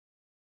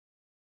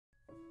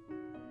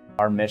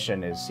Our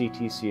mission is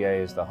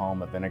CTCA is the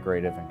home of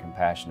integrative and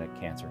compassionate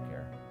cancer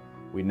care.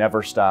 We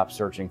never stop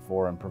searching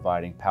for and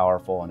providing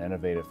powerful and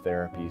innovative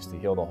therapies to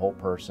heal the whole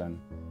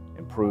person,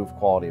 improve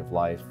quality of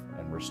life,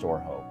 and restore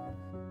hope.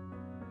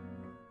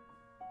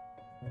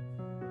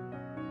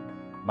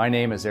 My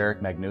name is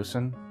Eric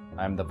Magnuson.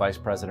 I'm the Vice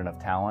President of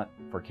Talent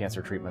for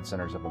Cancer Treatment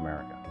Centers of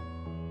America.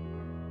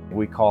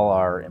 We call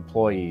our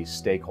employees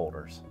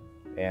stakeholders,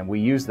 and we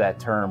use that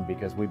term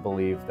because we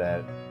believe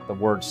that the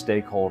word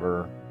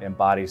stakeholder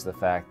embodies the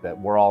fact that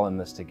we're all in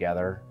this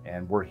together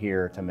and we're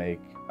here to make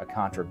a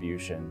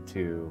contribution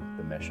to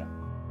the mission.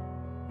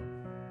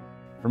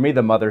 For me,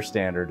 the mother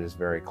standard is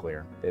very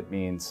clear. It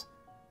means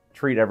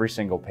treat every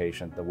single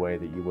patient the way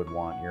that you would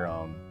want your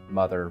own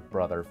mother,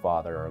 brother,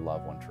 father, or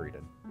loved one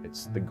treated.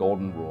 It's the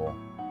golden rule,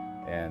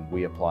 and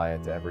we apply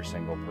it to every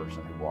single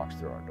person who walks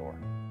through our door.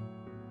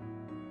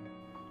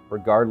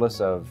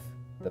 Regardless of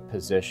the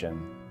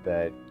position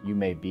that you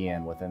may be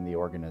in within the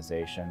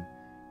organization,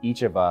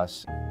 each of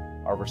us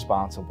are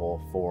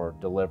responsible for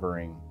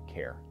delivering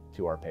care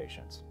to our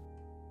patients.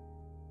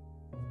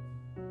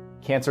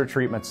 Cancer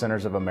Treatment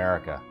Centers of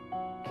America,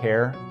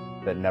 care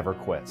that never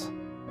quits.